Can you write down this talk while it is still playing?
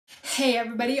Hey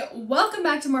everybody, welcome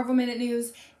back to Marvel Minute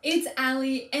News. It's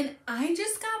Allie and I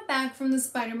just got back from the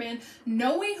Spider-Man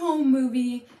No Way Home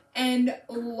movie and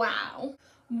wow.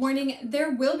 Warning,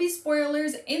 there will be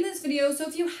spoilers in this video, so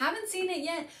if you haven't seen it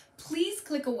yet, please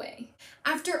click away.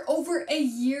 After over a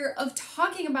year of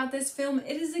talking about this film,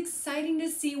 it is exciting to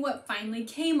see what finally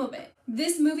came of it.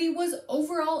 This movie was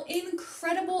overall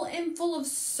incredible and full of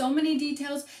so many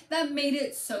details that made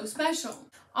it so special.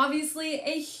 Obviously,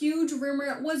 a huge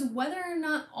rumor was whether or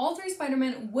not all three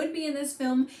Spider-Men would be in this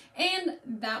film, and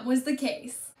that was the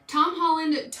case. Tom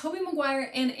Holland, Tobey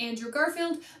Maguire, and Andrew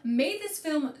Garfield made this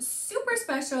film super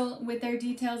special with their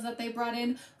details that they brought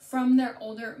in from their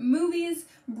older movies,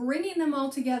 bringing them all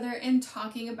together and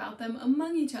talking about them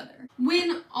among each other.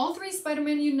 When all three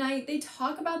Spider-Men unite, they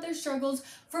talk about their struggles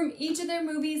from each of their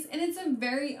movies, and it's a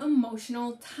very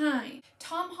emotional time.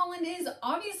 Tom Holland is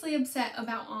obviously upset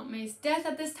about Aunt May's death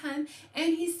at this time,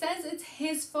 and he says it's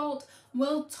his fault,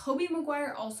 while Tobey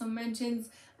Maguire also mentions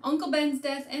Uncle Ben's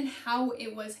death and how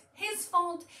it was his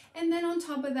fault, and then on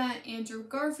top of that, Andrew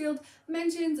Garfield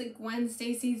mentions Gwen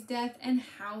Stacy's death and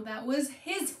how that was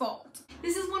his fault.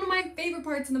 This is one of my favorite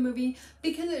parts of the movie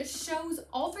because it shows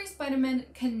all three Spider-Men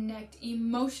connect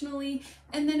emotionally,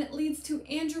 and then it leads to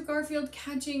Andrew Garfield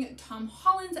catching Tom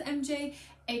Holland's MJ,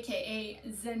 aka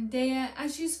Zendaya,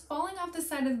 as she's falling off the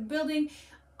side of the building,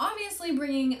 obviously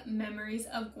bringing memories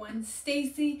of Gwen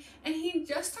Stacy, and he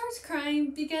just starts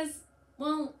crying because,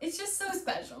 well, it's just so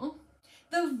special.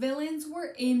 The villains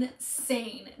were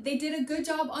insane. They did a good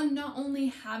job on not only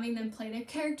having them play their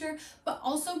character, but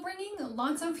also bringing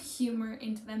lots of humor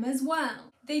into them as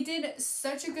well. They did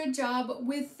such a good job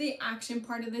with the action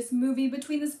part of this movie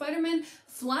between the Spider-Men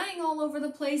flying all over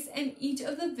the place and each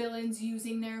of the villains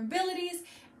using their abilities.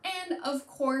 And of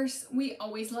course, we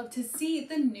always love to see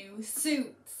the new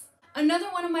suits. Another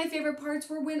one of my favorite parts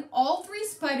were when all three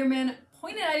Spider-Men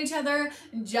pointed at each other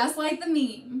just like the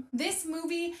meme. This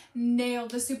movie nailed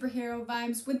the superhero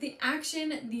vibes with the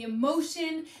action, the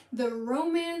emotion, the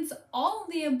romance, all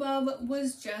of the above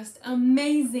was just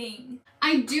amazing.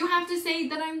 I do have to say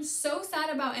that I'm so sad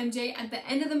about MJ at the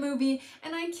end of the movie,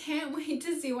 and I can't wait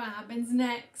to see what happens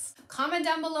next. Comment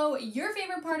down below your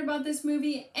favorite part about this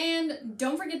movie, and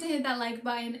don't forget to hit that like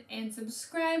button and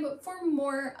subscribe for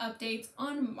more updates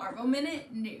on Marvel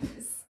Minute News.